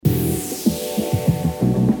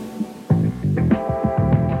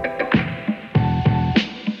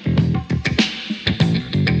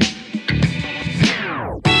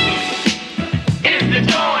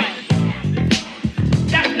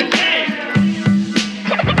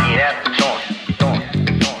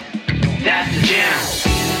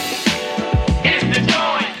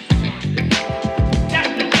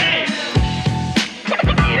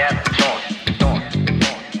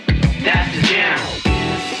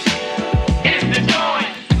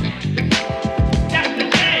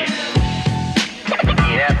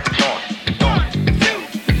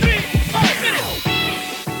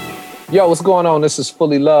Yo, what's going on? This is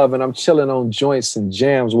Fully Love, and I'm chilling on joints and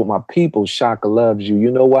jams with my people. Shaka loves you.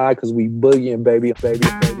 You know why? Because we boogieing, baby.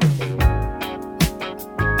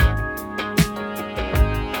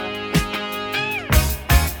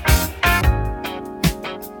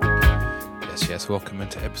 Yes, welcome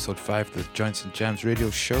into episode 5 of the Joints and Jams radio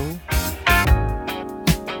show.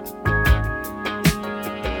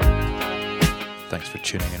 Thanks for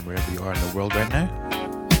tuning in wherever you are in the world right now.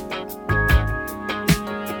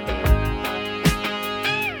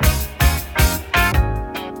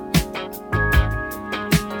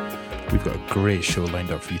 We've got a great show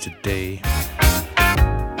lined up for you today.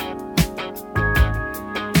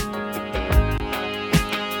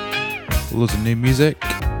 Loads of new music.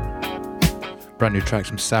 Brand new tracks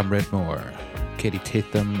from Sam Redmore, Katie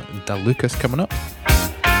Tatham, and Da Lucas coming up.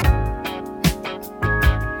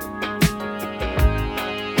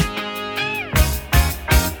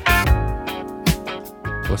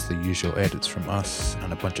 Plus the usual edits from us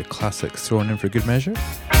and a bunch of classics thrown in for good measure.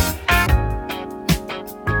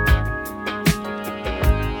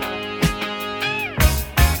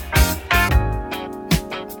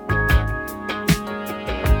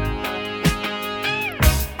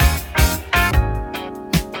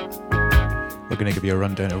 We're going to give you a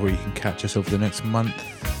rundown of where you can catch us over the next month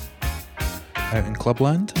out in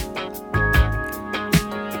Clubland.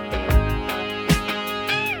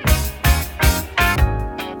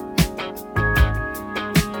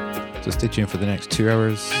 So stay tuned for the next 2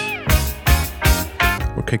 hours.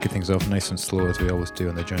 We're kicking things off nice and slow as we always do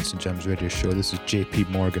on the Joints and Jams radio show. This is JP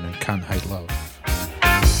Morgan and Can't Hide Love.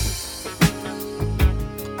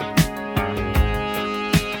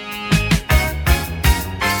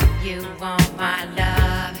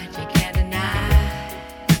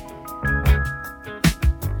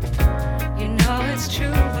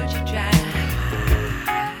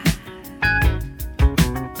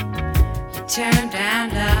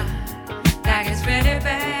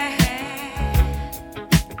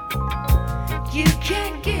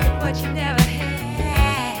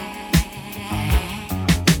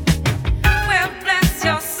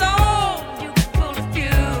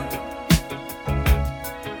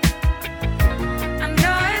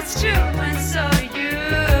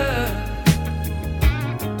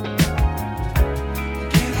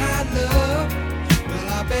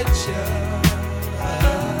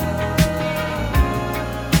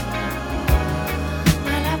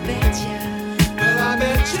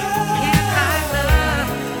 Can't hide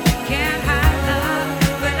love, can't hide.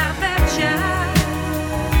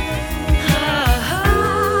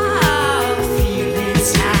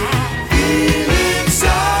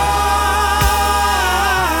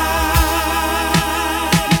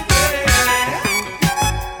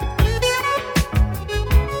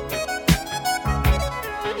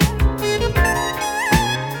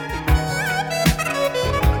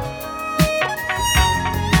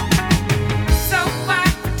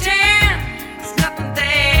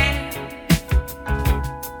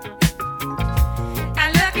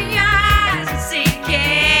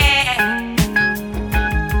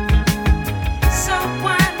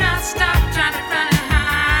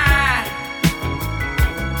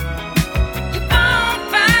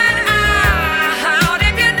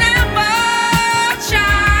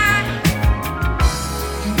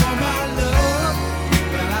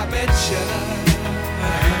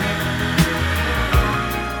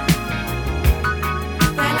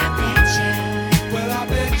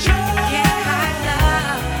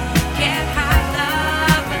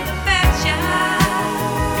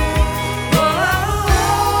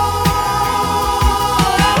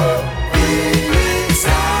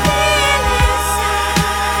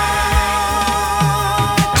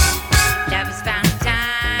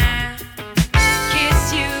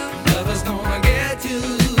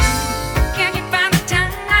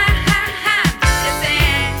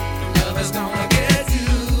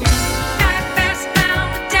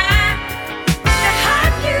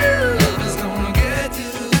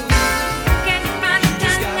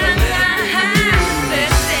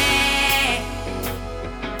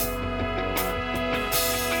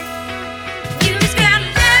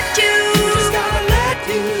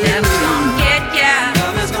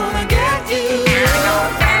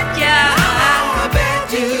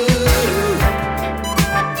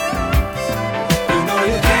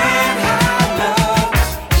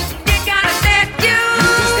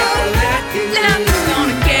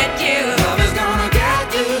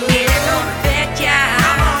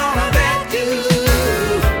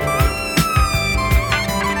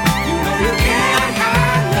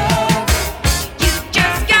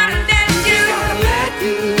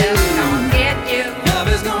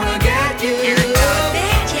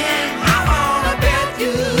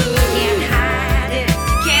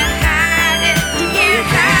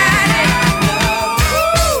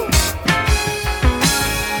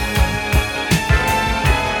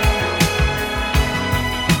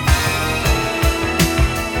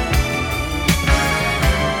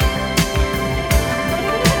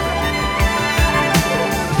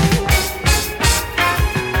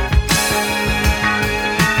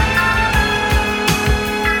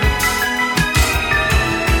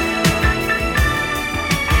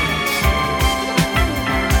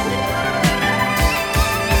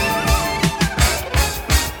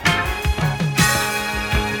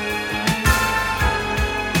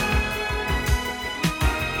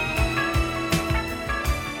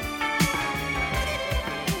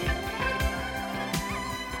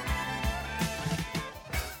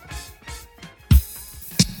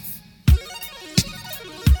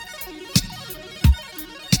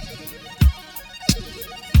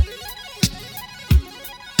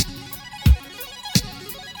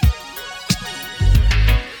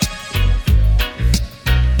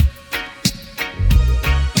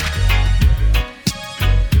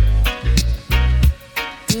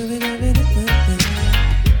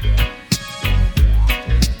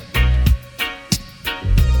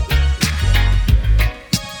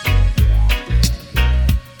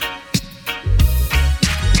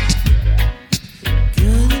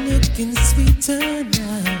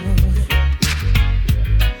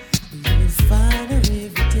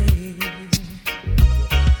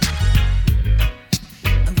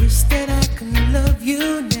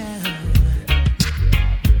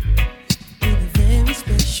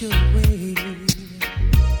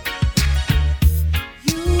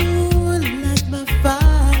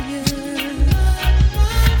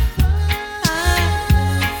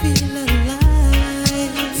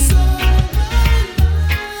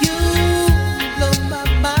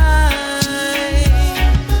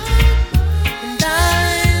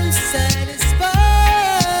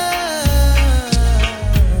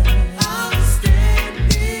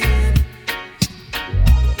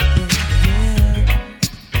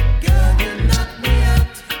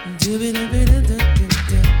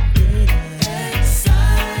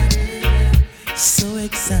 So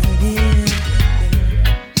excited.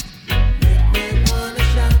 Make me wanna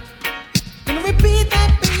shout. Gonna repeat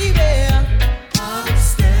that, baby. I'm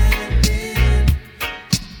standing.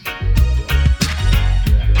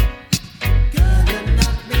 Girl, you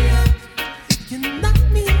knock me out. You knock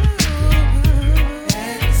me out.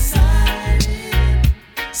 Excited.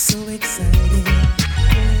 So excited.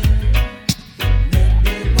 Make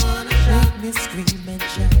me wanna shout. Make me scream and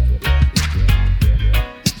shout.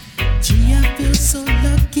 Gee, I feel so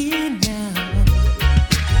lucky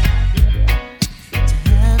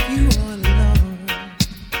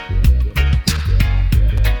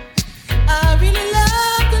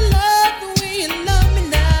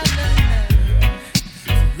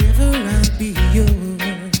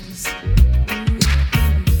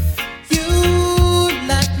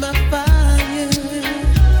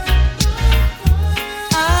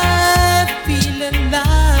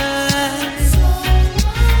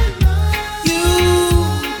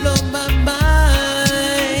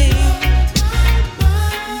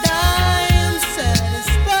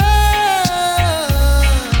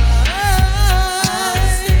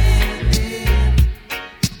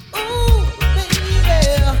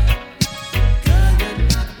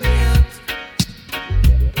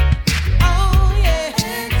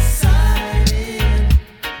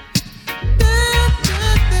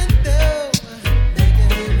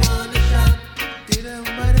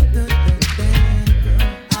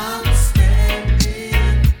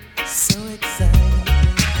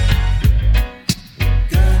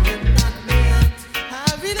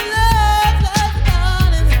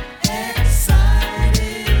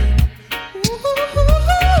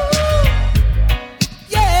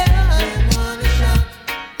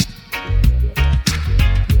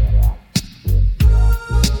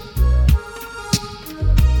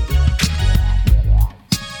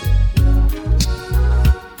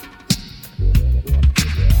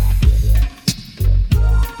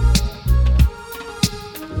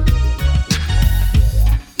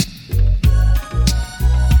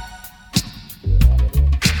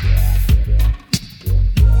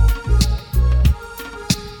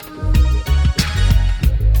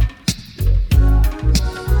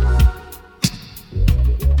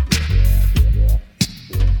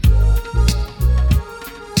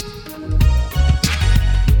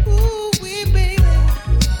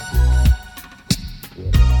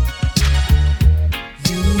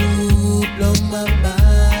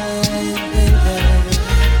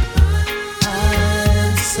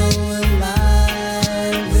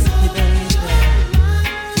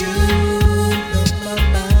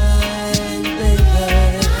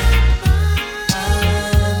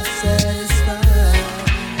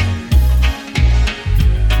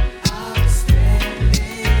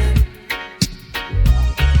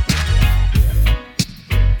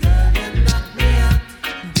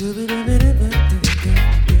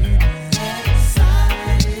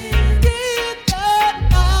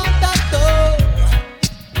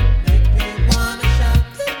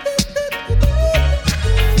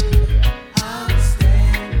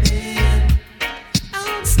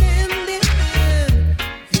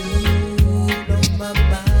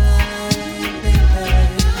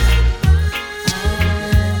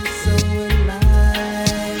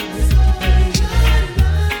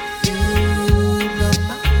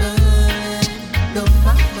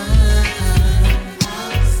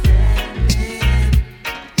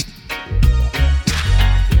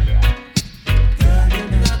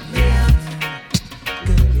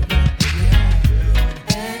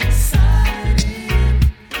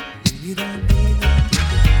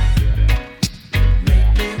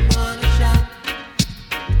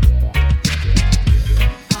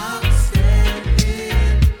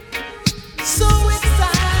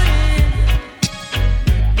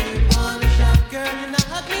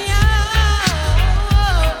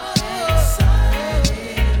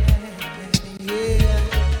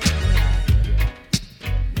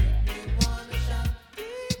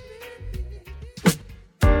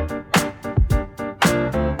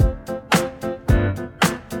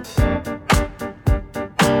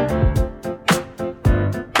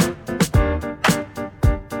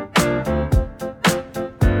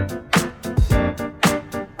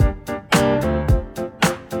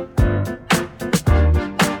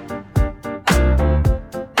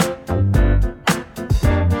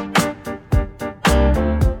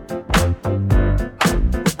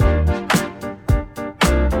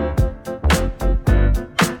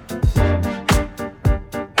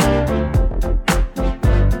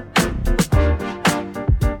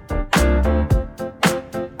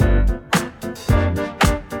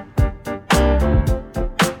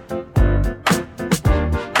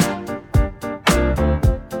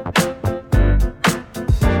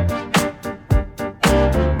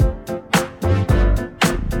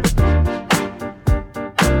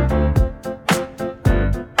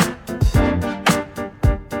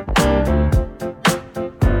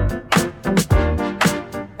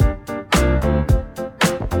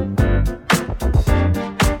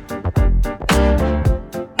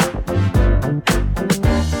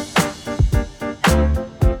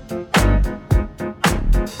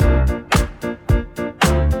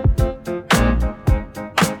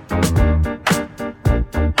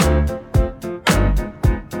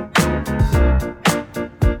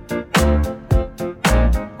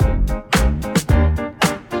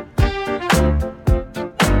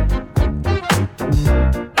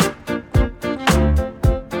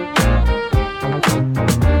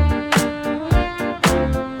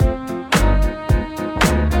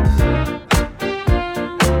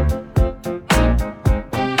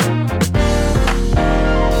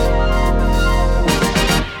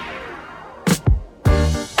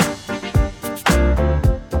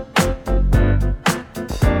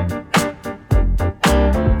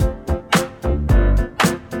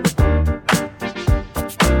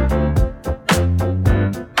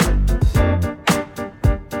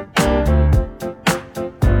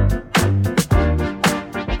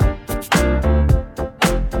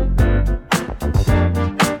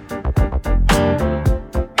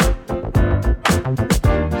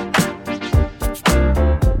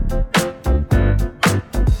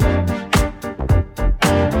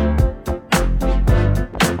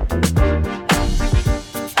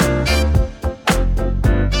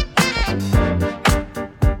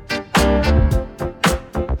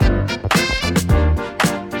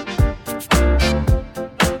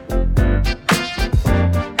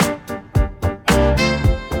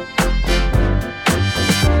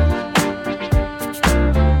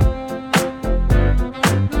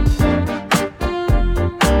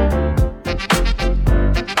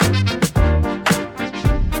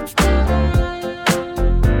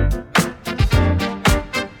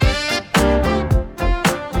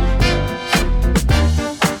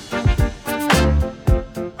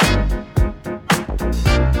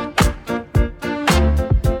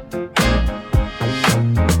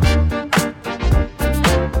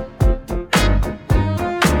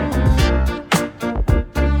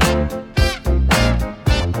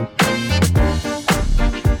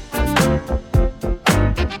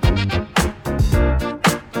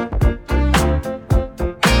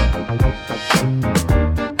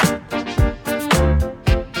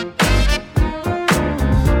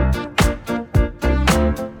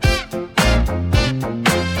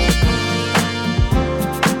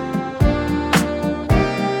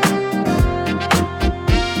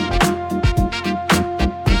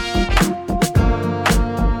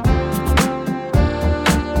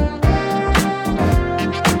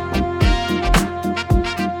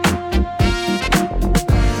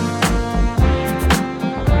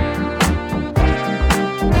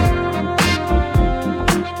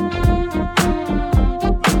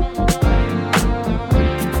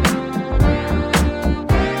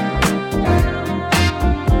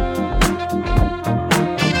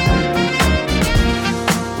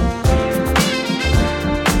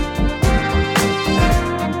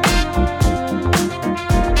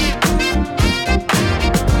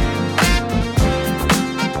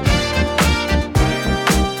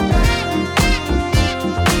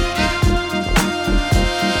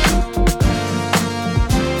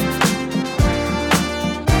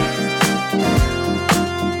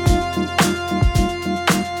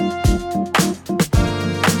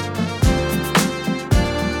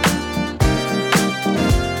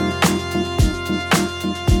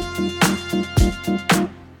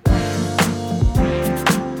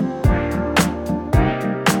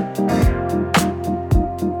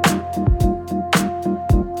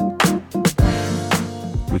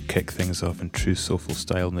things off in true soulful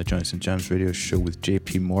style in the Joints and Jams radio show with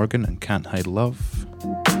JP Morgan and Can't Hide Love.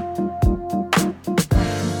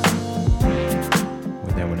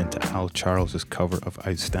 We then went into Al Charles's cover of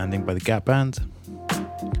Outstanding by the Gap Band.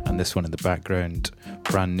 And this one in the background,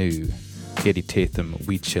 brand new, Katie Tatham,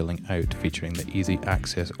 We Chilling Out, featuring the Easy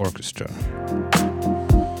Access Orchestra.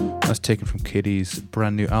 That's taken from Katie's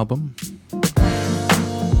brand new album.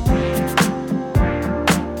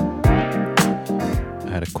 I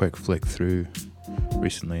had a quick flick through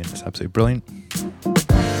recently and it's absolutely brilliant.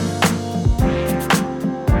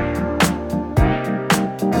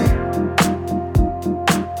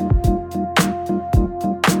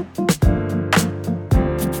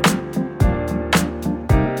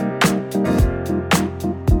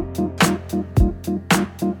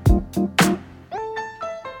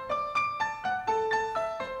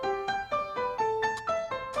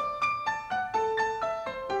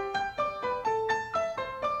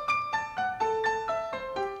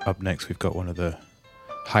 Up next, we've got one of the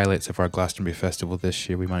highlights of our Glastonbury Festival this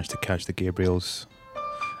year. We managed to catch the Gabriels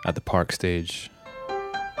at the Park stage,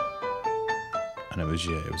 and it was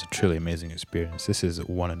a truly amazing experience. This is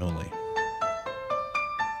One and Only.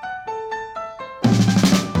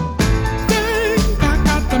 I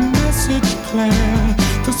got the message clear.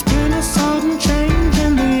 There's been a sudden change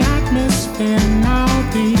in the atmosphere. Now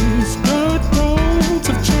these dirt roads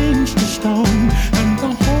have changed to stone, and the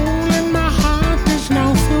hole in my heart is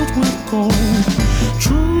now filled with gold.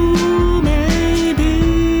 True, maybe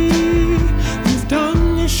you've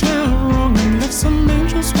done your share wrong and left some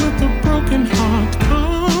angels with a broken heart.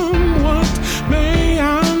 Come what may,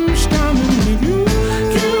 I'm standing with you.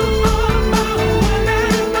 You are my one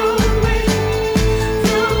and only.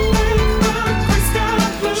 You make my gray sky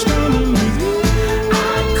blue. Standing with you, I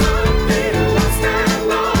could be lost and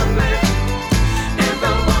lonely in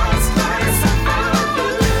the worst place I ever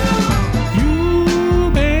knew. You,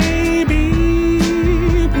 baby,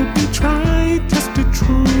 will be tried, tested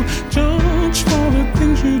true, judged for the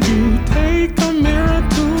things you do. Take a mirror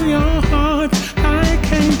to your heart, I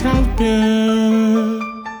can't help it.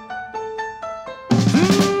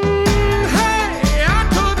 Hey, I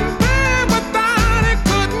couldn't live without it,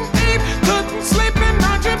 couldn't eat, couldn't sleep,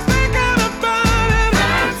 imagine thinking about it.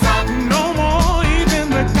 Hands up, no more, even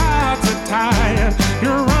the gods are tired.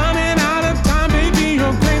 You're running out of time, baby,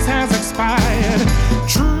 your grace has expired.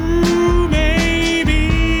 True, maybe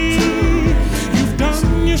you've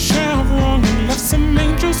done your share of wrong and left some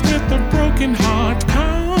angels with a broken heart.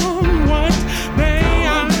 Come what may,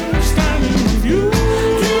 I'm standing with you.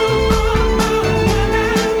 You are my one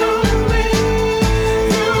and only.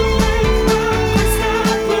 You make my gray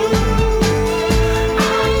sky blue.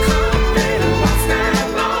 I could be lost and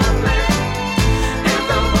lonely in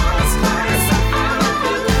the worst place I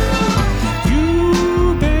ever knew. You,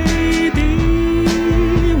 baby,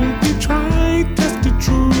 will be tried, tested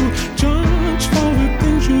true, judged for the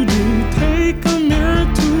things you do. Take a mirror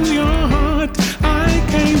to your heart, I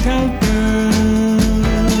can't help it.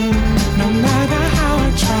 No matter how I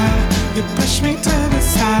try, you push me to the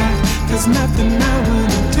side. There's nothing I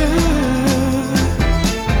wouldn't do.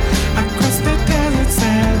 Across the desert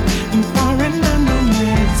sand, in foreign unknown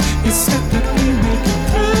lands, you said that we make it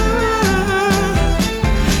through.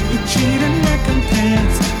 You cheat and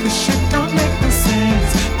recompense, this shit don't make no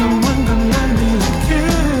sense. No one gonna love me like you.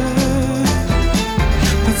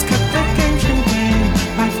 Let's cut the games you win,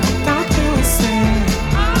 life without you is sin.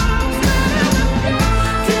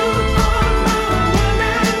 You are my one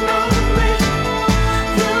and only.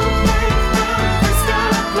 You make my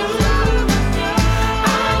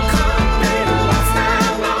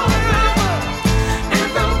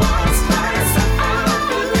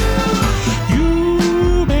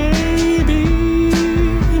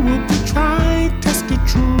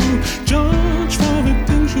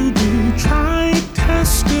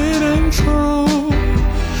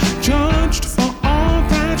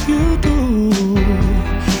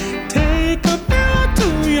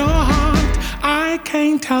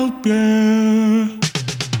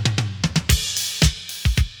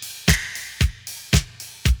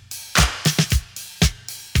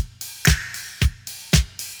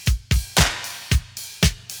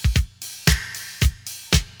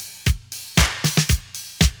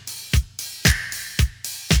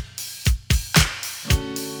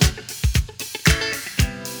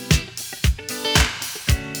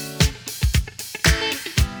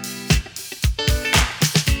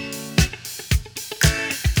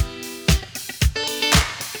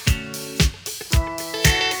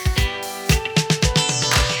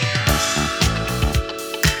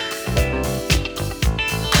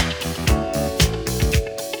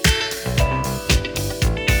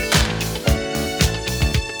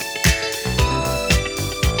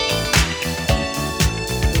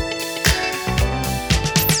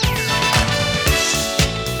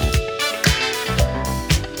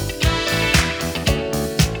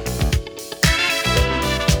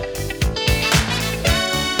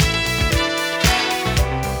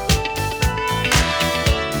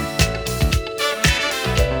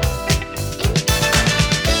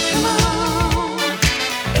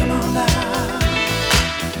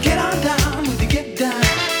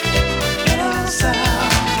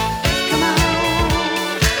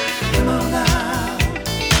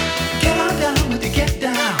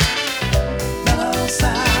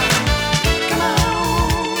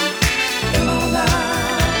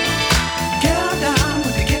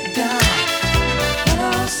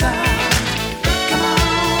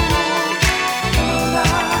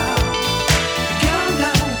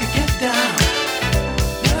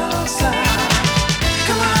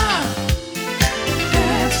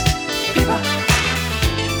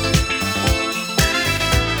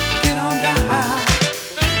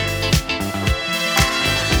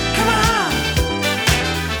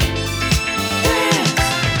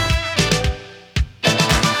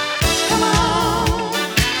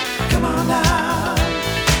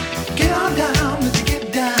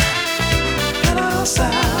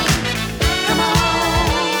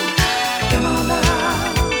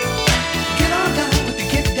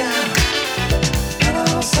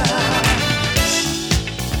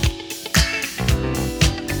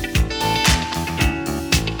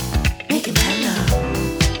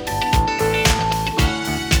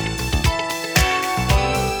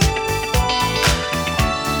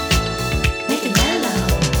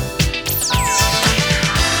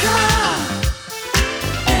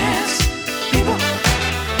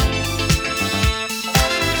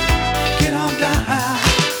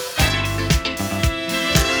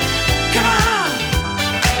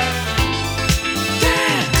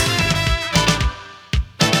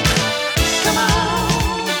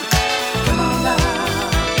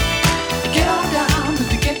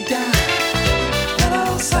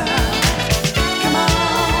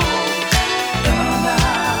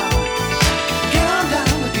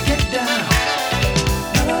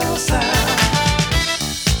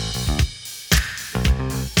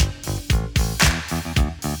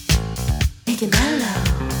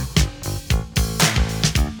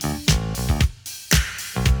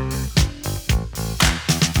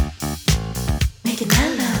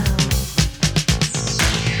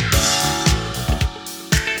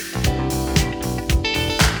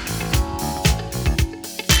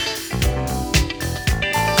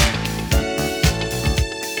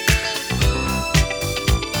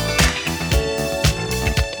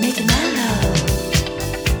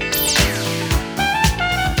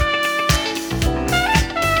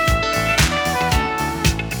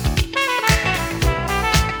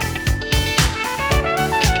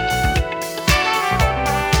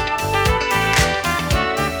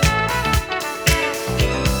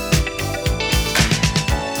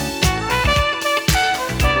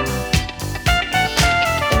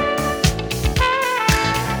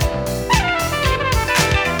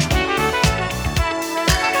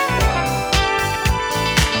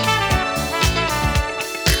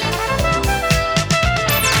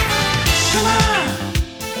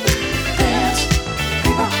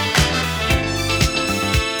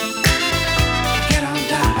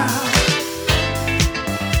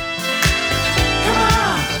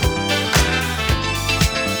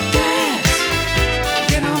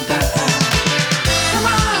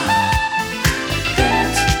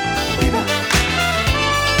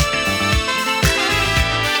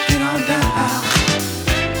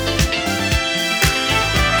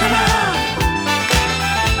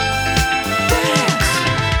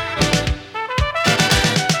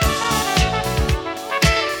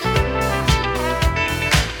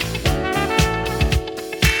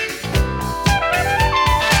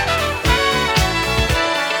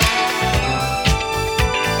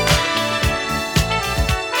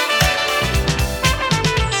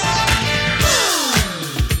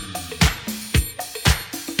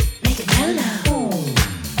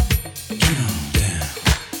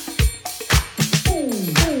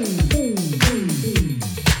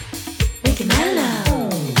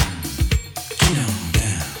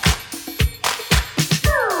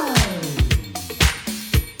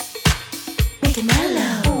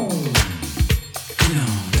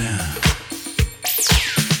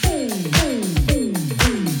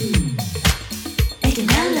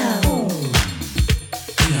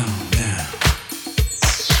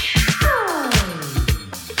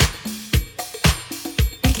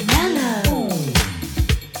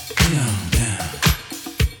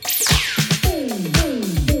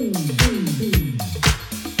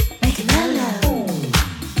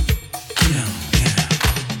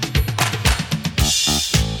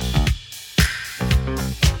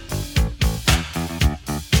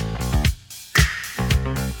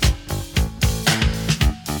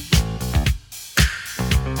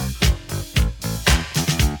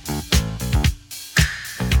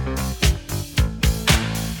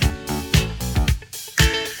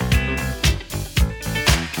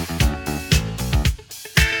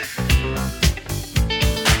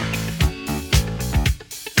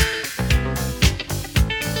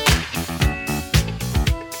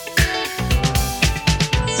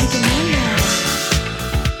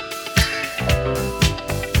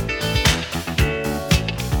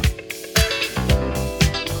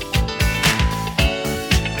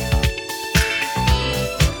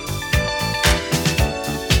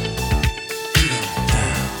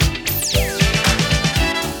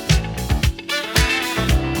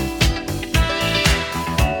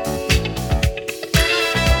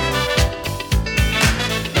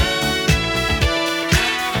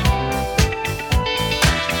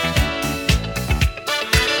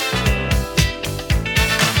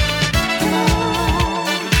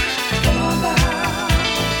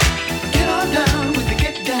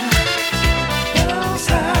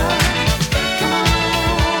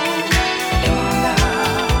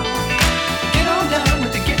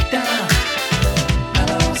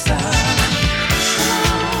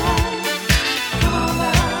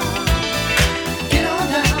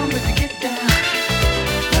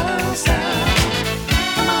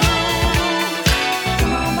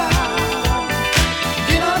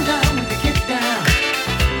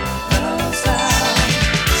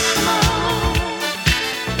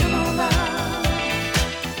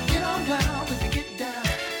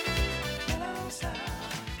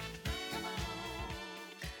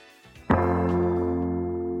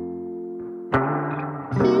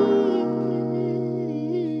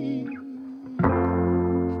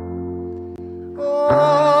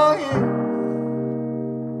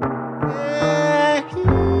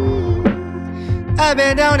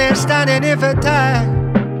me down there standing here for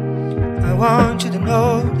time. I want you to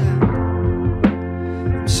know that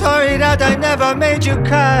I'm sorry that I never made you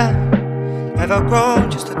cry. Never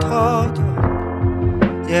grown just to talk to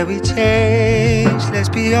her. Yeah, we changed, let's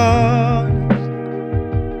be honest.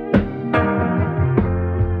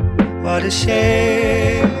 What a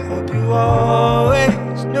shame, hope you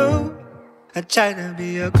always knew I tried to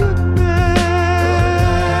be a good man.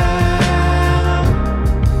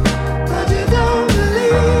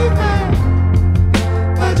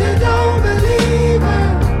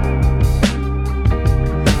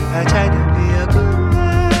 I tried to be a good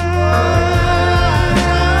man,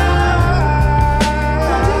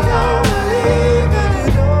 but you don't believe it.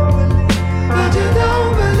 But you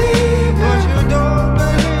don't believe it. But you don't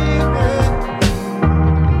believe it.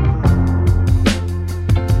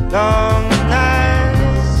 Long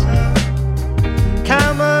nights,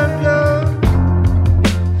 camera blue.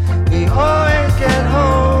 We always get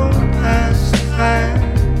home past 5.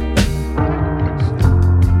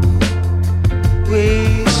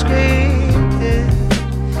 We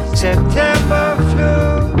September flu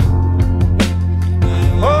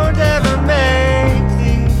won't ever make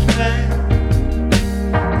things right.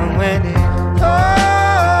 And when it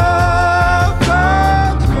all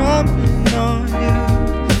comes crumbling on you,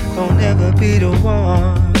 don't ever be the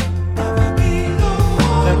one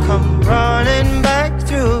that come running back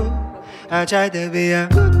through. I tried to be a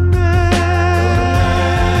good man.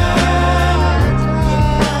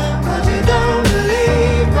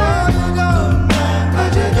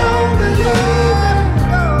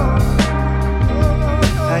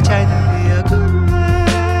 I tried to be a good man,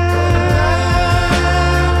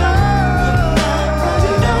 but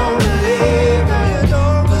you don't believe it.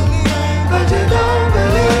 But you don't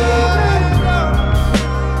believe it.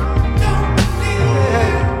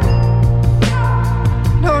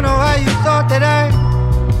 Don't know how you thought that I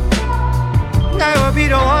would be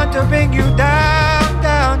the one to bring you down,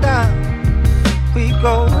 down, down. We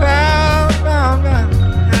go round, round, round.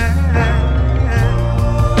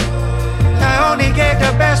 Only gave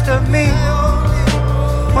the best of me.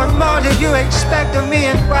 What more did you expect of me,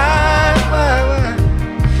 and why?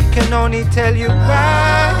 Can only tell you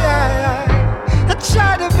why. I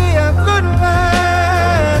try to be a good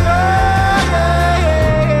man,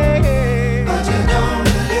 but you don't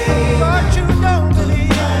believe. But you don't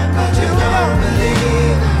believe. But you don't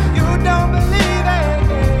believe. You don't believe it.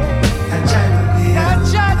 I try to be. I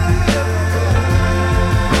try to be.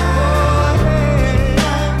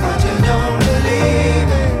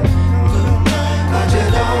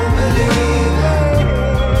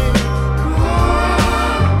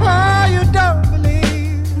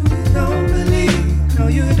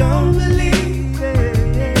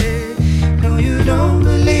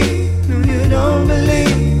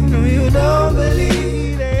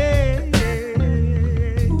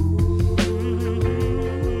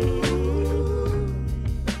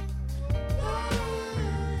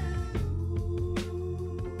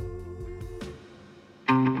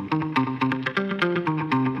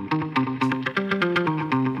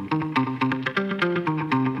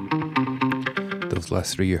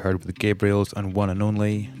 Last three you heard with the Gabriels and One and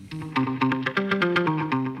Only.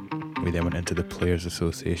 We then went into the Players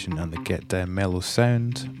Association and the Get Down Mellow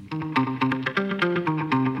Sound.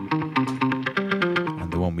 And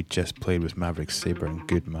the one we just played was Maverick Sabre and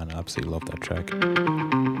Good Man. I absolutely love that track.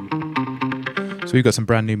 So we've got some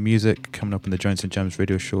brand new music coming up in the Joints and Jams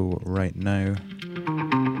radio show right now.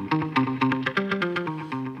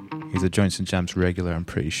 He's a Joints and Jams regular, I'm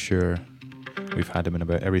pretty sure. We've had him in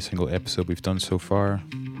about every single episode we've done so far.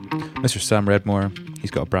 Mr. Sam Redmore, he's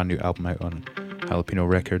got a brand new album out on Jalapeno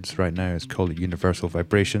Records right now. It's called Universal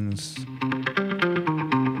Vibrations.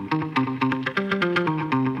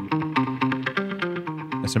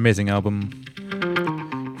 It's an amazing album.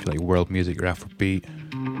 If you like world music, your Afrobeat,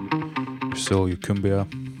 your soul, your cumbia.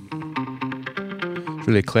 It's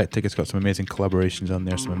really eclectic. It's got some amazing collaborations on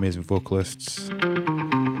there, some amazing vocalists,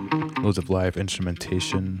 loads of live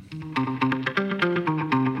instrumentation.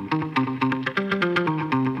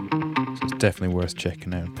 Definitely worth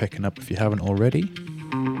checking out and picking up if you haven't already.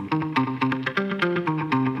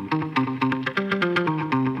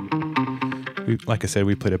 Like I said,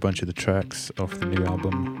 we played a bunch of the tracks off the new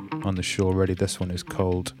album on the show already. This one is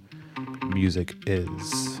called Music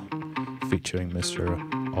Is, featuring Mr.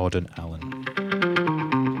 Auden Allen.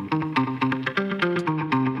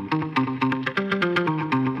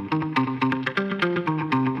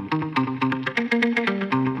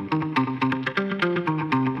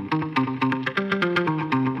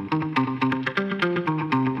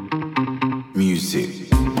 Music.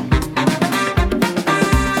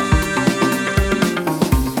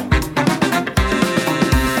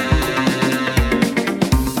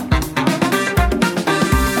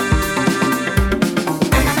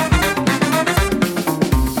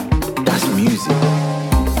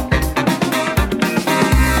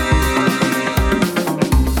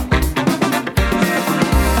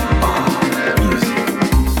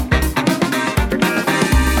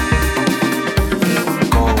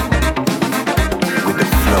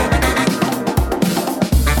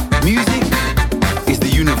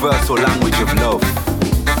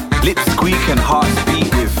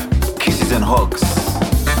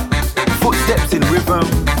 rhythm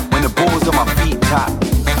when the balls on my feet tap.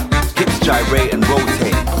 Hips gyrate and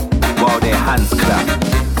rotate while their hands clap.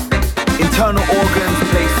 Internal organs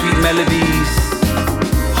play sweet melodies.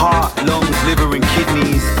 Heart, lungs, liver and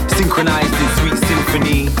kidneys synchronized in sweet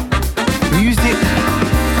symphony. Music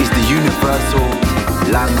is the universal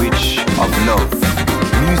language of love.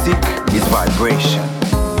 Music is vibration.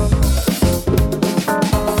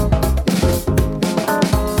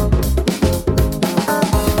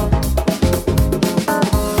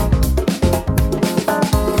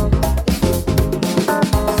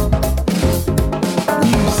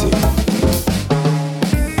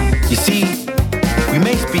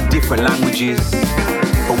 Languages,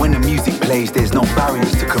 but when the music plays, there's no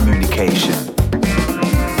barriers to communication.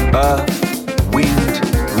 Earth, wind,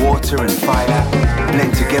 water, and fire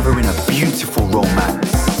blend together in a beautiful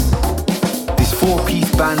romance. This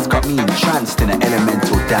four-piece band's got me entranced in an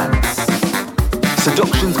elemental dance.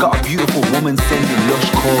 Seduction's got a beautiful woman sending lush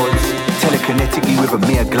chords telekinetically with a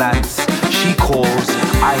mere glance. She calls,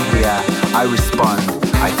 I hear, I respond,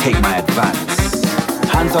 I take my advance.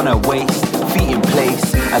 Hands on her waist, feet in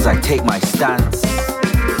place as I take my stance.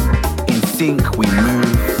 In sync we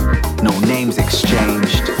move, no names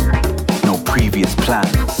exchanged, no previous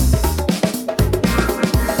plans.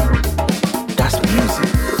 That's music.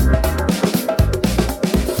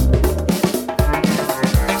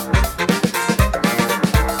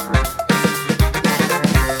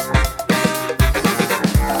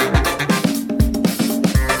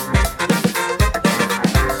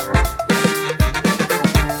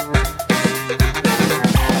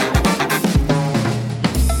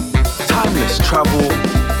 Travel,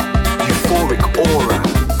 euphoric aura,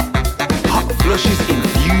 hot flushes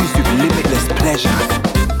infused with limitless pleasure.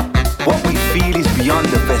 What we feel is beyond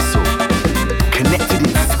the vessel. Connected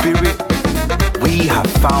in spirit, we have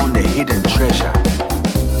found a hidden treasure.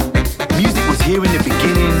 Music was here in the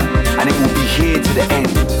beginning, and it will be here to the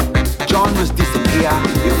end. Genres disappear,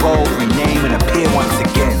 evolve, rename, and appear once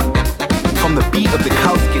again. From the beat of the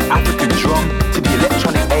Cowskin African drum to the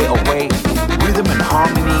electronic 808, rhythm and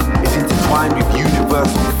harmony is intertwined with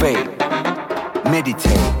universal fate.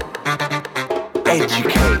 Meditate,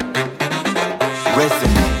 educate,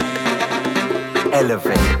 resonate,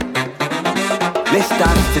 elevate. Let's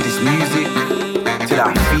dance to this music till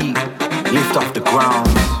our feet lift off the ground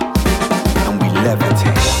and we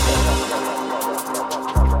levitate.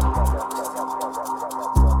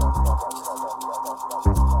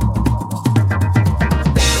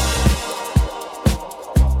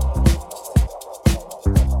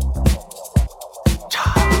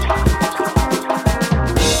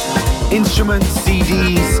 Instruments,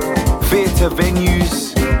 CDs, theatre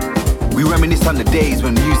venues. We reminisce on the days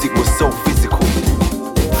when music was so physical.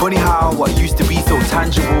 Funny how what used to be so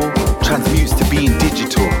tangible transmutes to being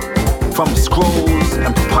digital. From scrolls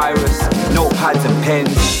and papyrus, notepads and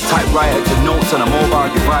pens, typewriter to notes on a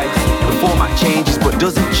mobile device. The format changes but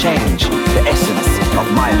doesn't change the essence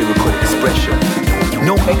of my lyrical expression.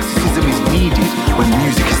 No exorcism is needed when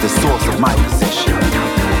music is the source of my possession.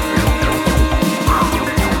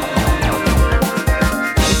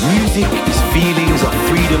 Music is feelings of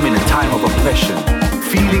freedom in a time of oppression.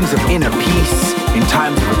 Feelings of inner peace in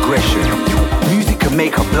times of aggression. Music can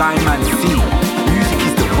make a blind man see. Music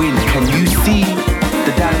is the wind. Can you see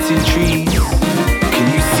the dancing trees? Can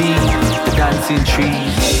you see the dancing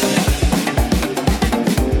trees?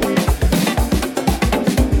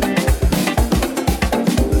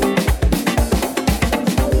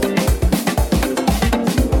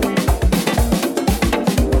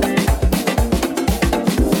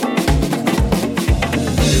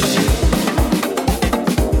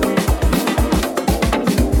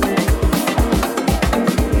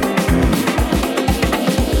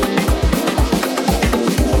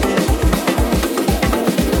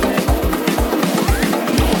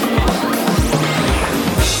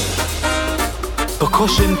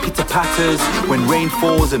 Percussion pitter-patters when rain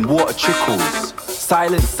falls and water trickles.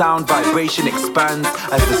 Silent sound vibration expands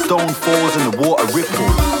as the stone falls and the water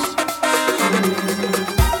ripples.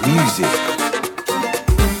 Music.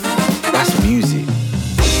 That's music.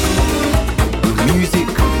 With music,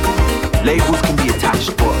 labels can be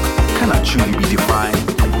attached but cannot truly be defined.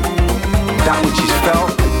 That which is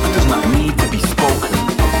felt does not need to be spoken.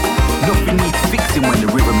 Nothing needs fixing when the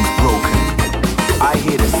rhythm is broken. I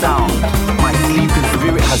hear the sound, my sleeping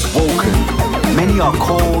spirit has woken. Many are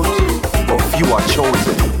called, but few are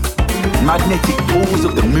chosen. Magnetic pulls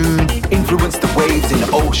of the moon influence the waves in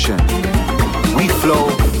the ocean. We flow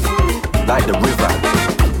like the river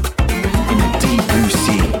in the deep blue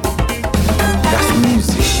sea. That's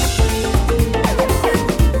music.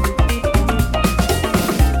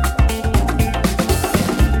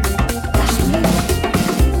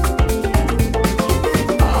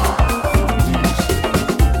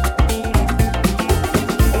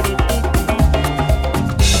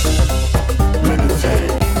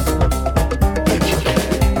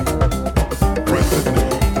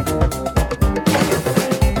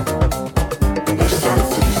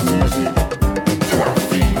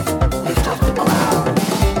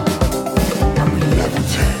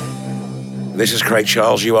 This is Craig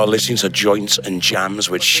Charles. You are listening to Joints and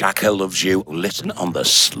Jams with Shaka Loves You. Listen on the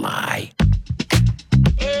sly.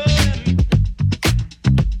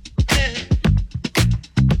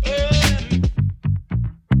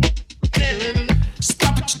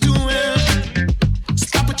 Stop what you're doing.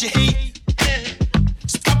 Stop what you hate.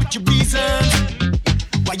 Stop what your reasons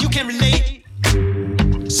why you can't relate.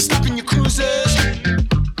 Stopping your cruisers.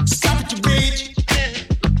 Stop what you rage.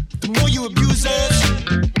 The more you abuse us,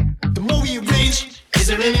 the more we arrange. Is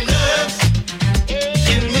there any love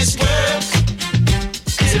in this world?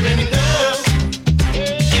 Is there any love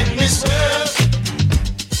in this world?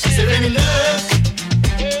 Is there any love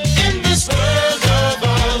in this world of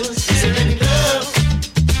ours? Is there any love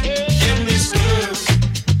in this world?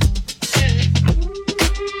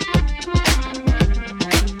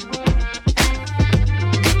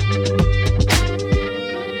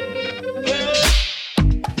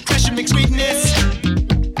 Pressure makes weakness.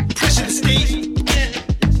 Pressure the state.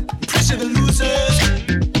 Pressure the losers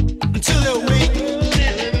until they're awake.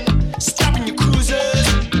 Stopping your cruisers.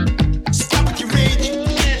 Stop with your rage.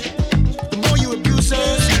 The more you abuse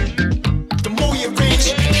us, the more we arrange.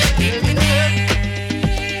 Is there any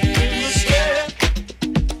love in this world?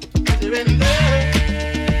 Is there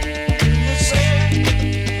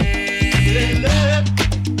any love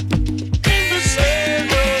in this world?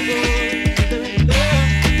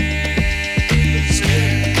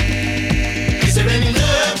 Is there any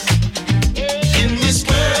love in this world? Is there any love in this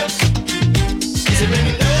world? Is there any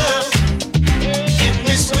love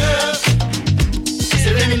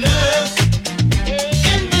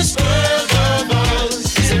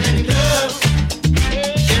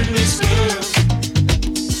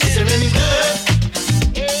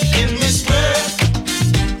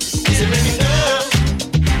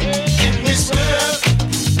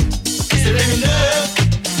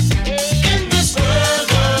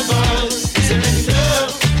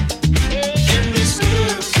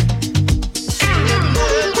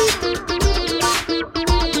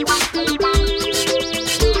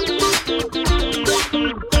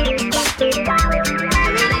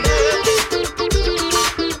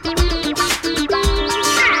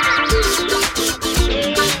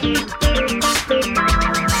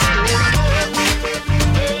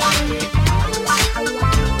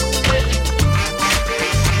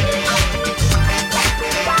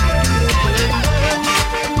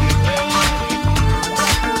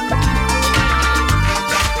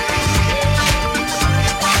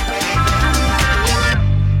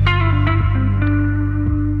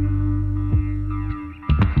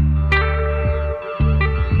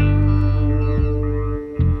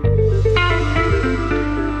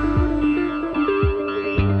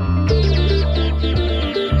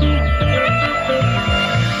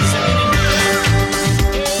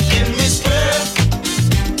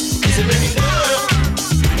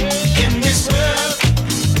in this world?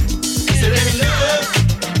 Is there any love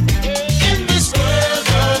in this world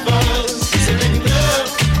of ours? Is there any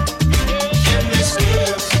love in this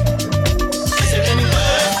world? Is there any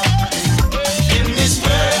love in this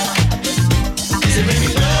world? Is there any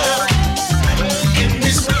love in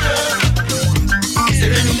this world? Is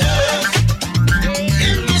there any love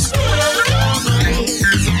in this world of ours?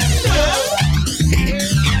 Is there any love in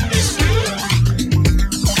this world?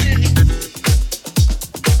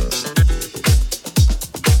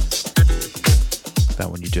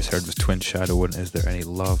 Shadow and Is There Any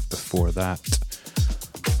Love before that.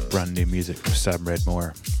 Brand new music from Sam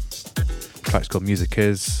Redmore. The track's called Music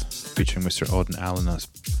Is, featuring Mr. Auden Allen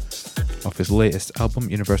off his latest album,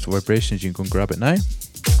 Universal Vibrations. You can go and grab it now.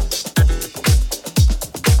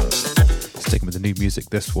 Sticking with the new music,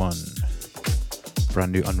 this one.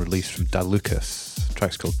 Brand new unreleased from Da Lucas. The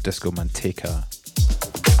track's called Disco Manteca.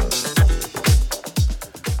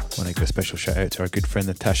 Want to give a special shout out to our good friend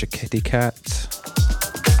Natasha Kitty Cat.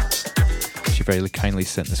 She very kindly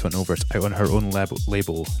sent this one over. It's out on her own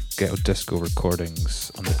label, Ghetto Disco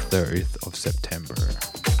Recordings, on the 30th of September.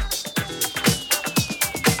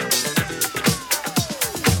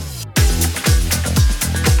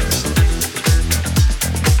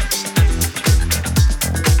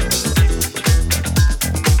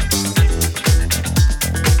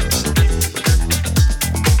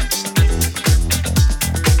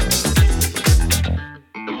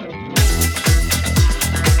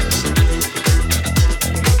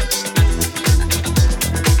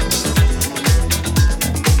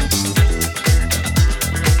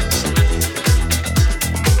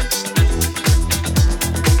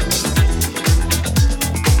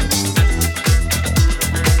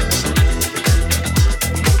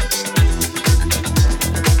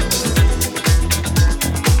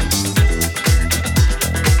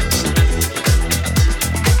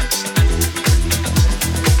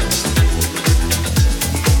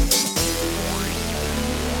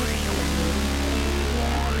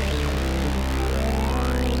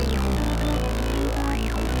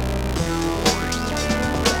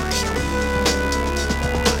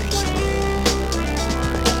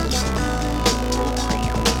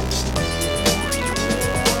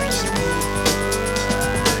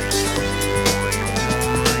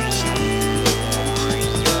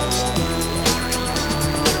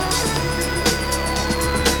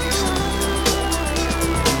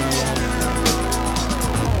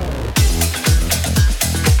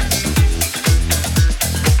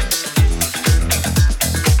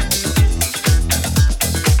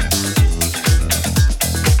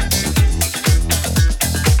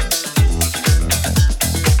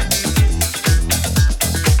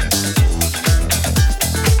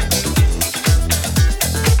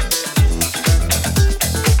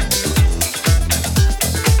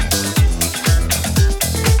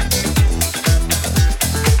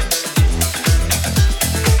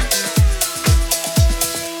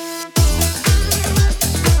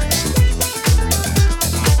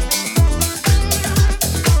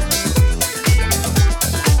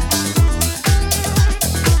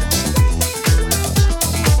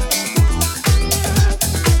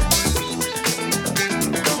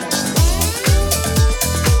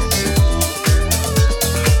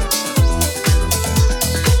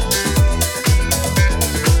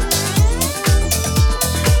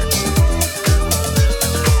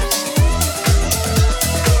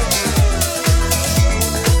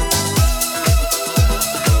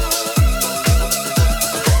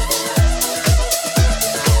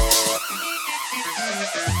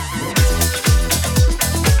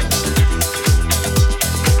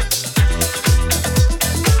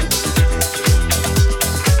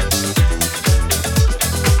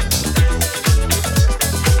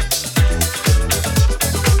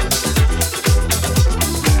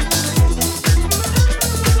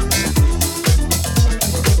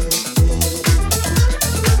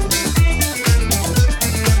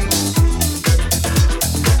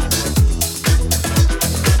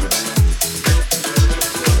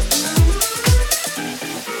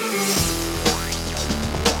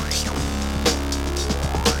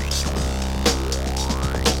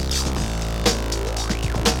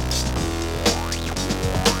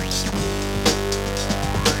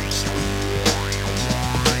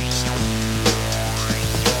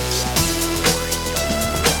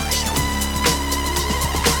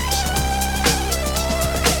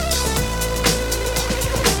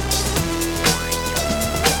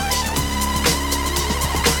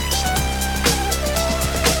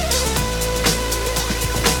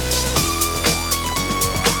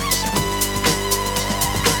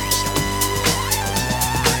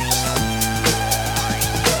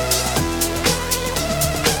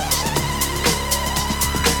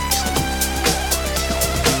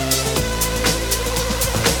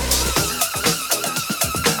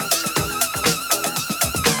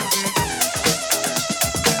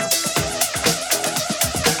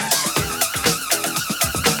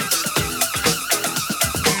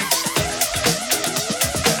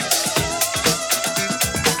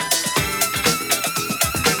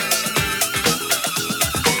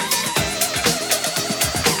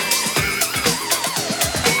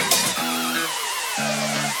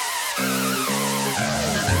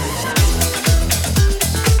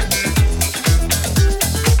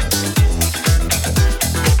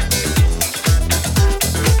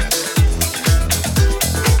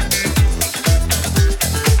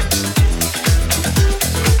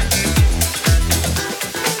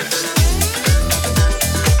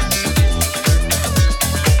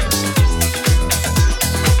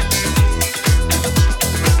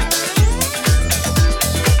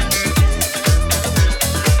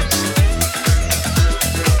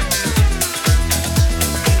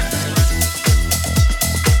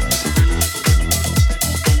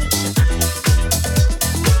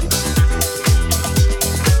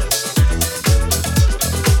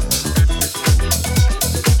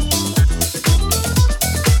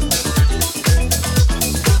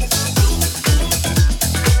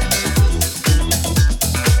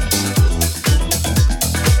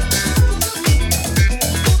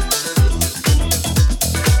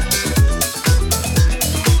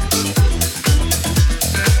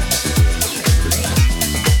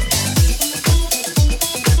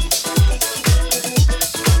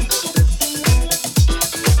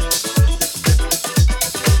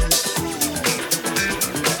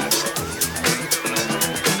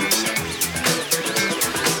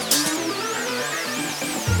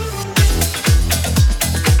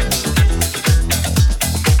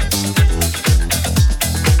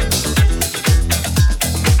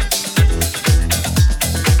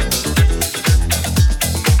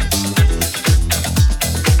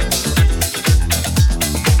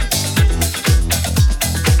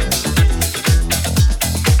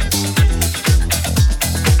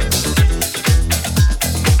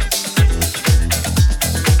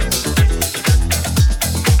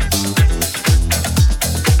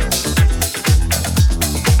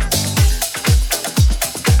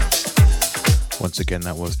 Once again,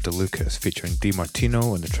 that was DeLucas featuring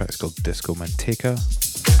DiMartino, and the track's called Disco Manteca.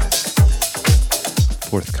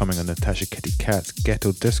 Forthcoming on Natasha Kitty Cat's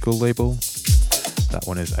Ghetto Disco label. That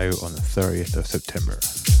one is out on the 30th of September.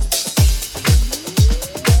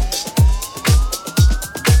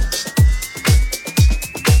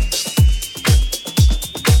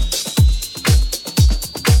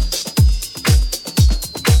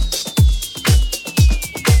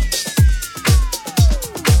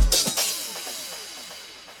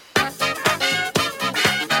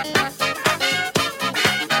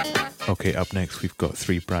 Okay, up next we've got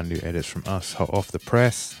 3 brand new edits from us, hot off the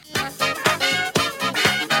press.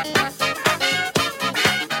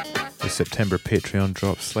 The September Patreon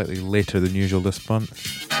drops slightly later than usual this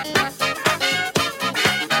month.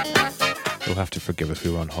 You'll have to forgive us,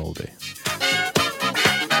 we were on holiday.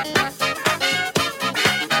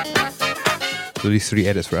 So these 3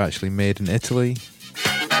 edits were actually made in Italy,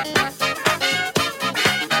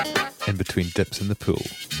 in between dips in the pool.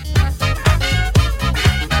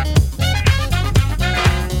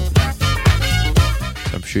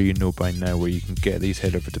 I'm sure you know by now where you can get these.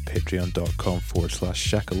 Head over to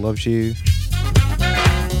patreon.com/Shaka Loves You.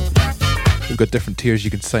 We've got different tiers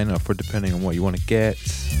you can sign up for depending on what you want to get.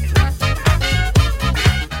 For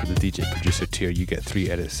the DJ producer tier, you get 3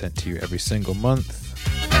 edits sent to you every single month,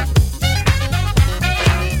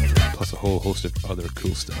 plus a whole host of other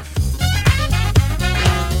cool stuff.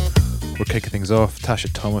 We're kicking things off, Tasha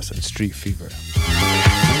Thomas and Street Fever.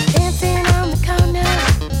 Dancing on the corner,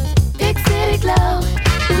 big city glow.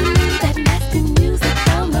 Ooh, that nasty music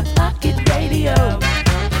on the pocket radio.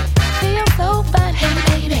 Feel so fine, hey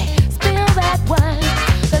baby, spill that wine,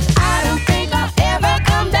 'cause I don't think I'll ever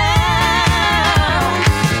come down.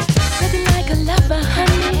 Looking like a lover,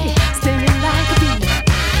 honey, singing like a bee.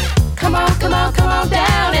 Come on, come on, come on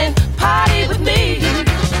down and party with me.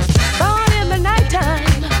 Born in the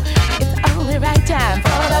nighttime, it's the only right time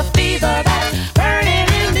for the fever that's burning.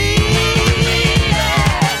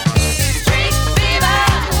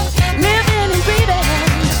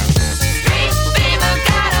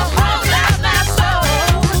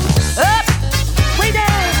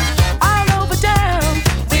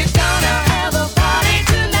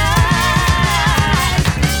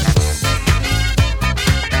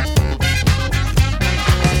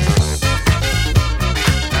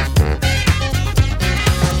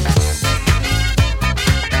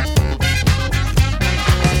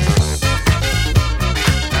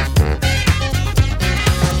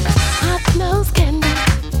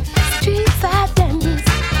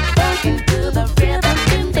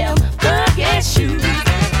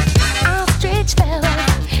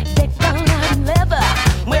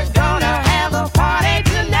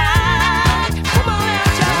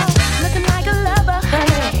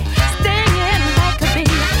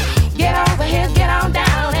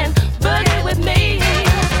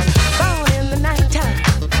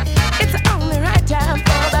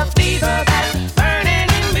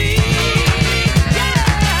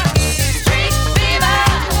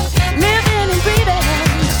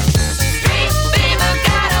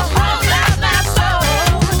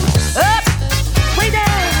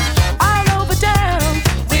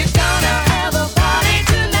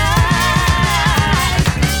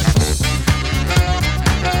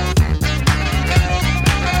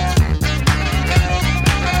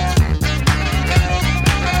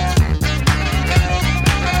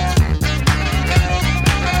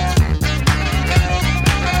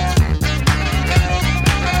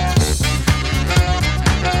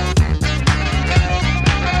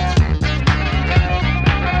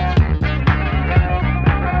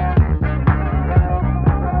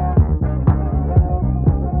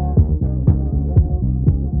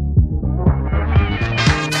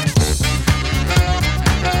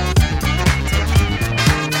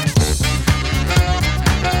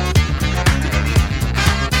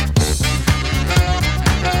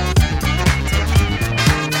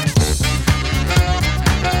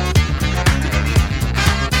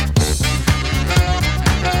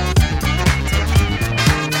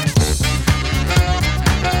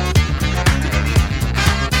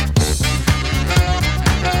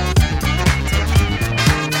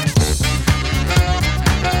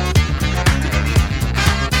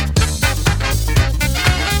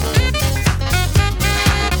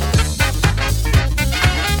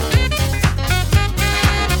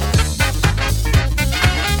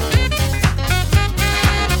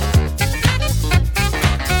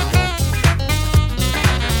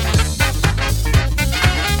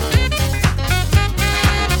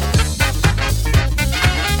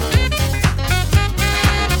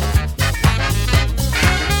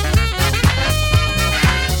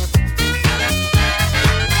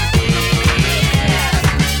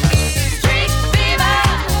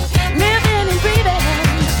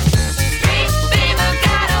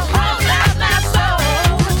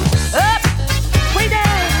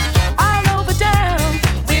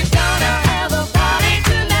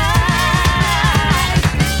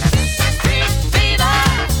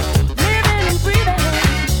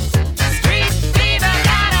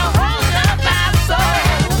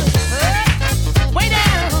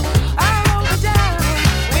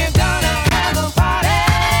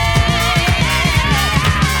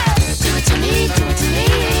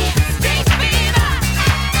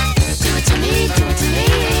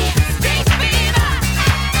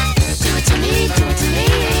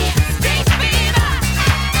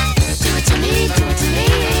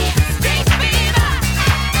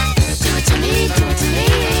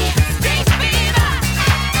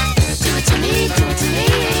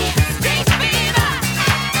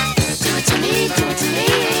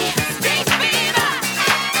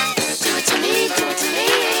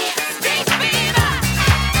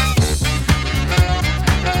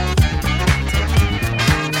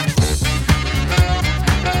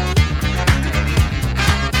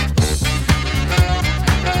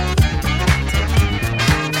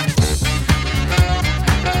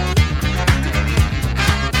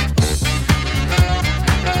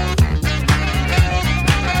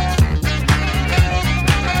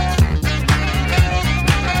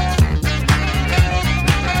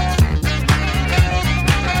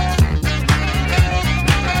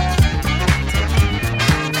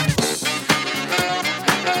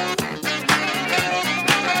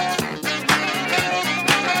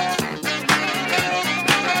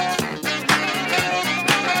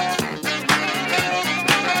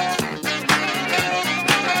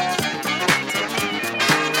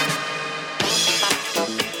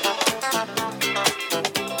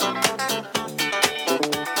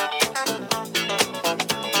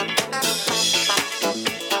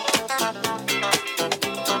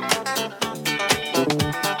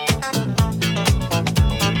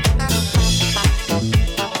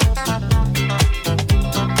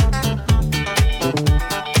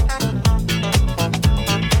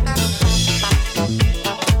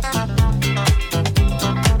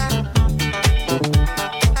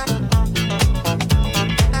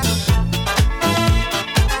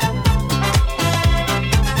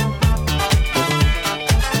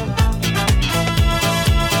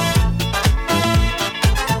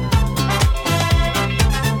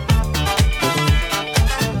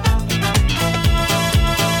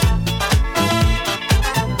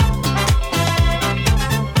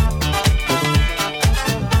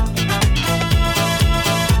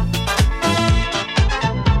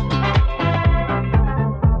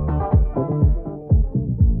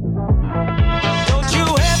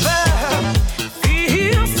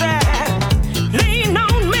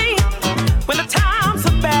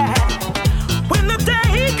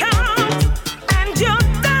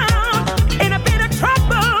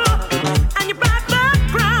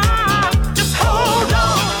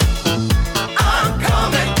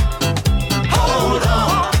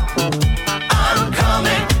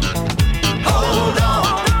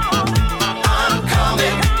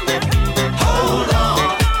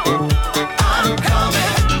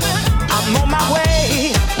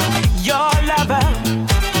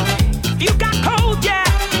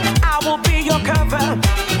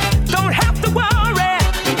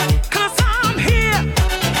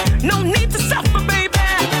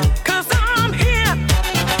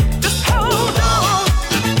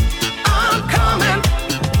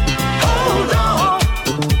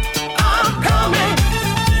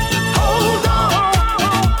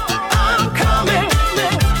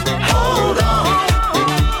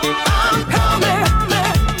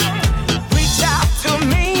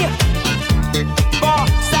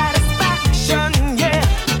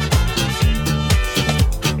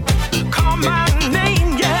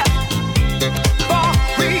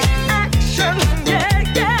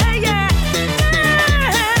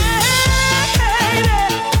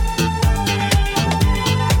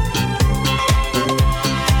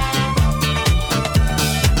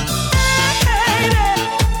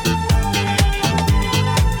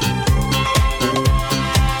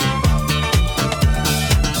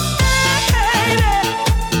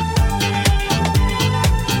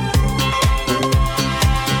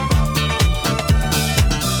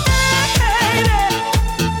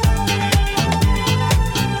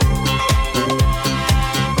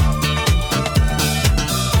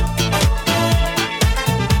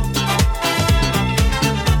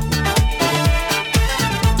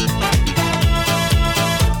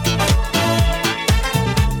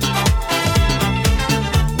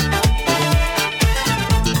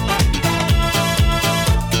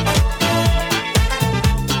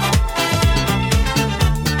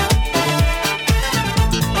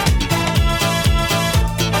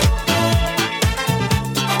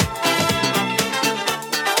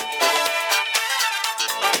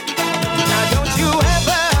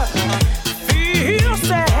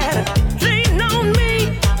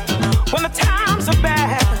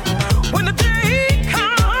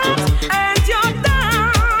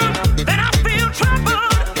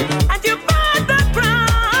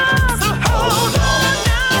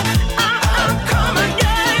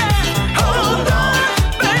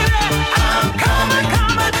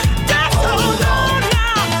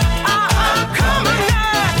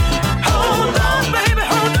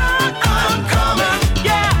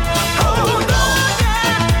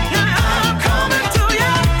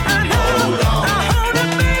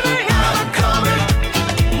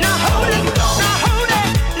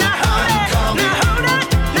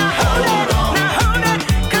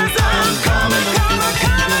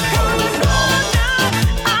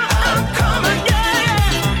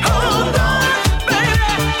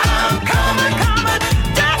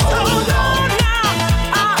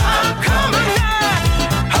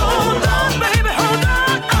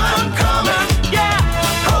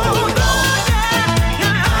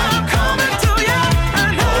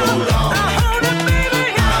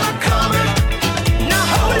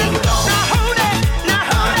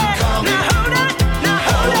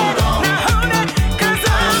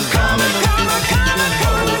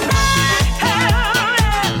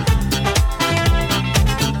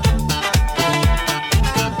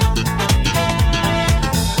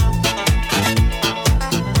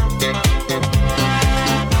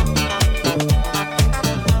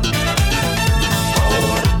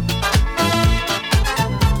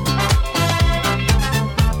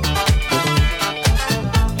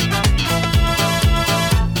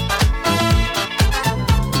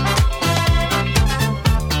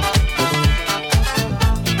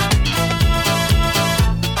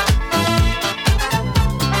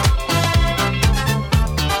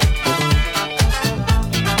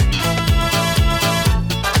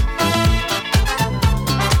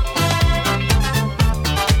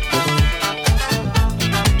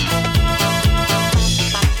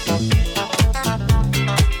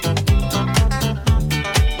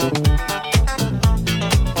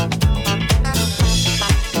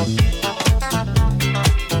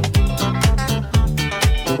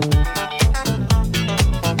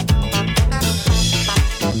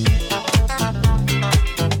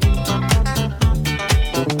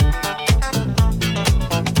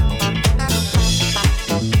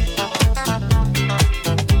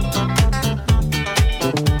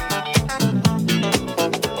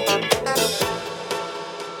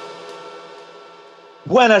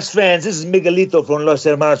 Buenas fans, this is Miguelito from Los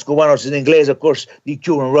Hermanos Cubanos in Inglés, of course, the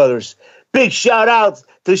Cuban Brothers. Big shout out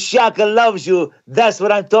to Shaka Loves You. That's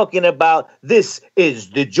what I'm talking about. This is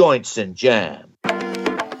the Joints and Jam.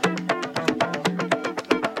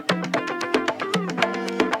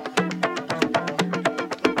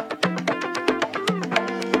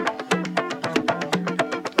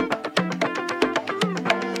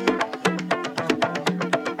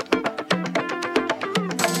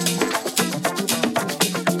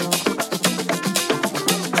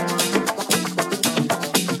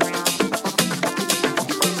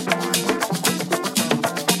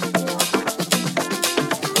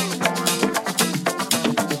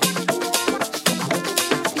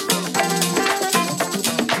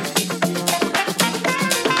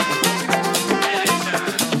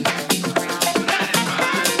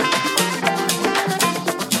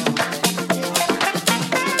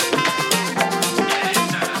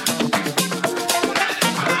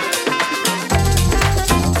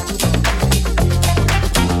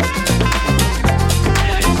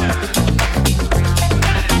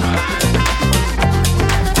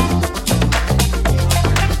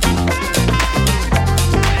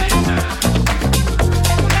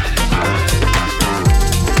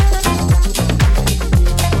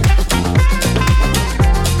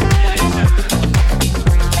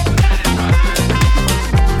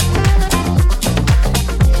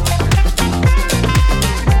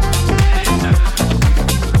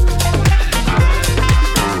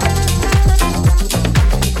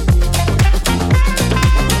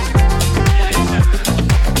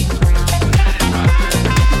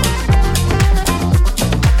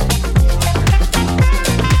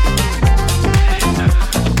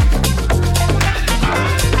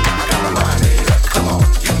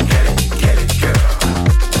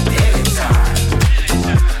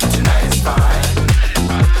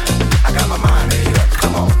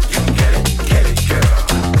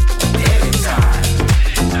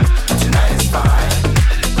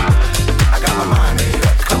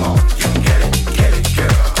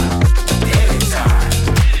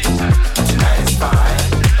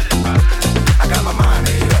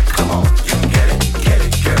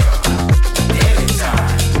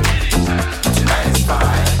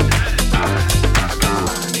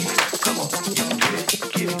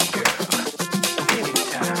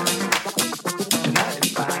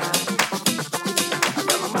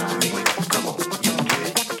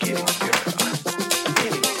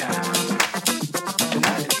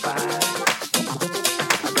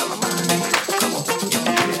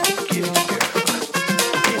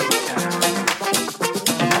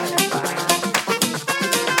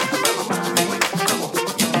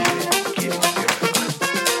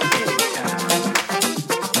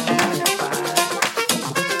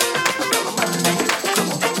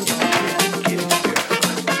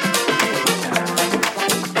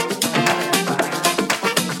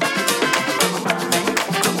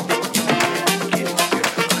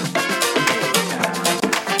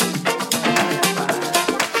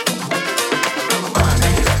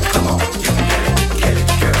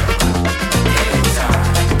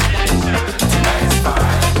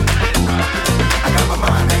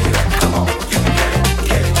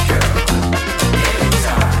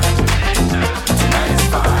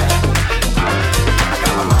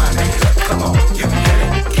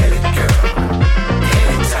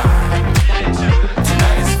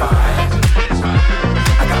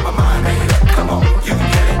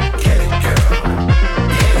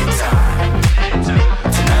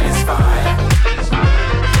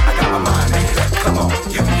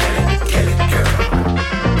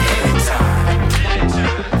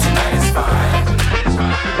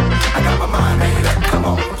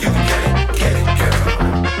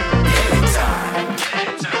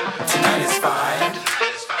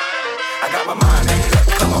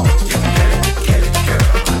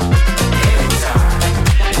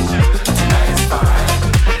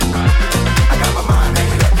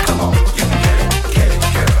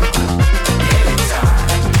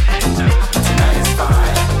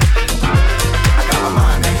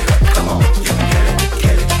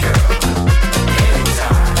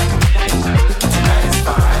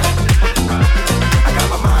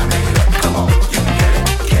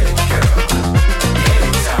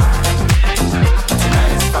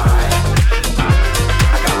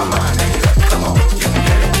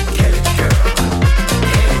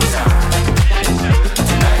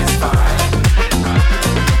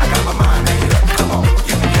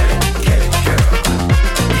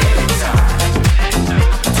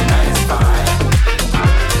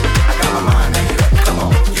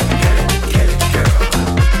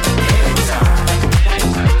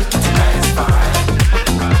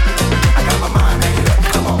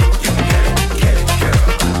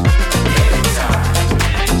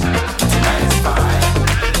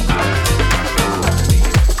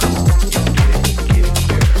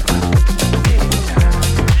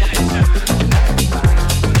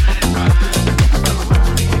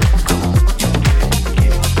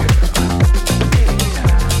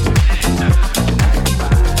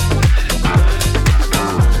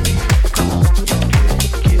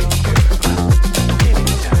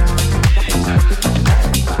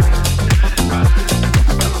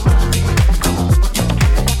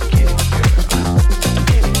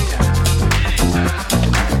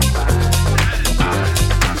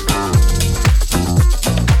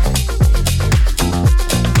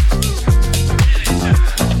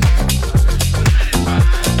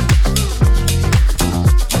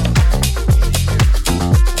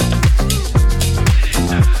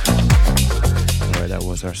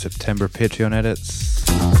 September Patreon edits.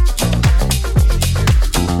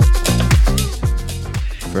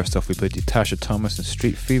 First off, we played you Tasha Thomas and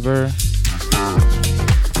Street Fever.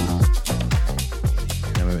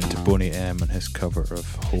 Then we went into Boney M and his cover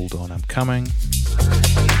of Hold On I'm Coming.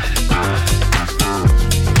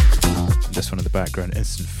 And this one in the background,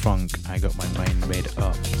 Instant Funk, I Got My Mind Made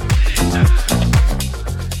Up. And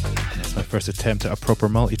that's my first attempt at a proper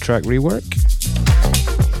multi-track rework.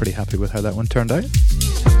 Pretty happy with how that one turned out.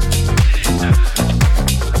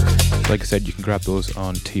 Like I said, you can grab those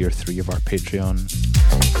on tier 3 of our Patreon.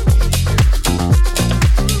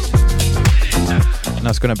 And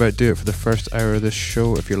that's going to about do it for the first hour of this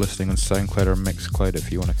show. If you're listening on SoundCloud or Mixcloud,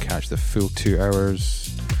 if you want to catch the full 2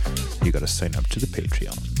 hours, you got to sign up to the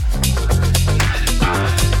Patreon.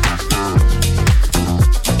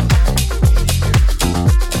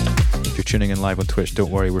 If you're tuning in live on Twitch,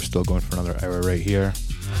 don't worry, we're still going for another hour right here.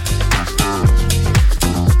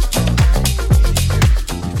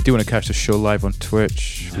 If you do want to catch the show live on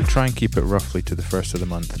Twitch, we try and keep it roughly to the first of the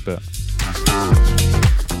month, but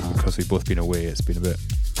because we've both been away, it's been a bit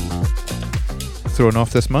thrown off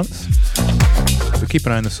this month. But keep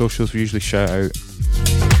an eye on the socials. We usually shout out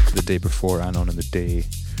the day before and on in the day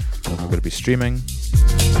when we're going to be streaming.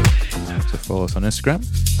 So follow us on Instagram.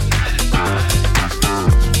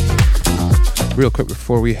 Real quick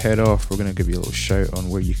before we head off, we're going to give you a little shout on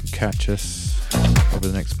where you can catch us over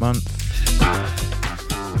the next month.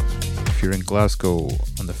 If you're in Glasgow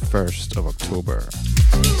on the 1st of October,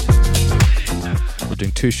 we're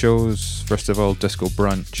doing 2 shows. First of all, Disco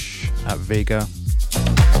Brunch at Vega.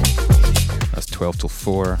 That's 12 till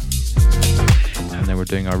 4. And then we're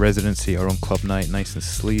doing our residency, our own club night, Nice and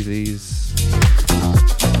Sleazy's.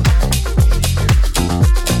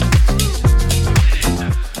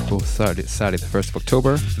 Both Saturday the 1st of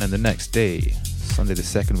October. And then the next day, Sunday the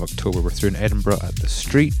 2nd of October, we're through in Edinburgh at The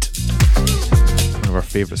Street. One of our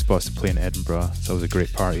favourite spots to play in Edinburgh. It's always a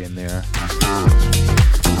great party in there.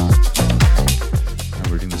 And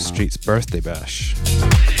we're doing The Street's birthday bash.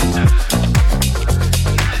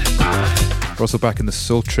 We're also back in the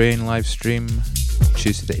Soul Train live stream,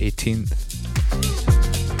 Tuesday the 18th.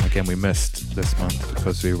 Again, we missed this month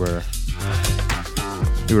because we were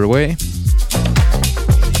away.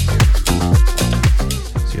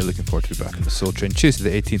 So you're looking forward to be back in the Soul Train, Tuesday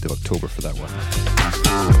the 18th of October for that one.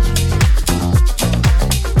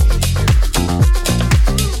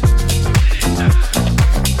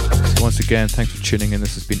 So once again, thanks for tuning in.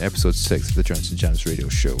 This has been episode 6 of the Joints and Jams radio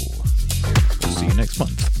show. We'll see you next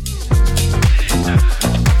month.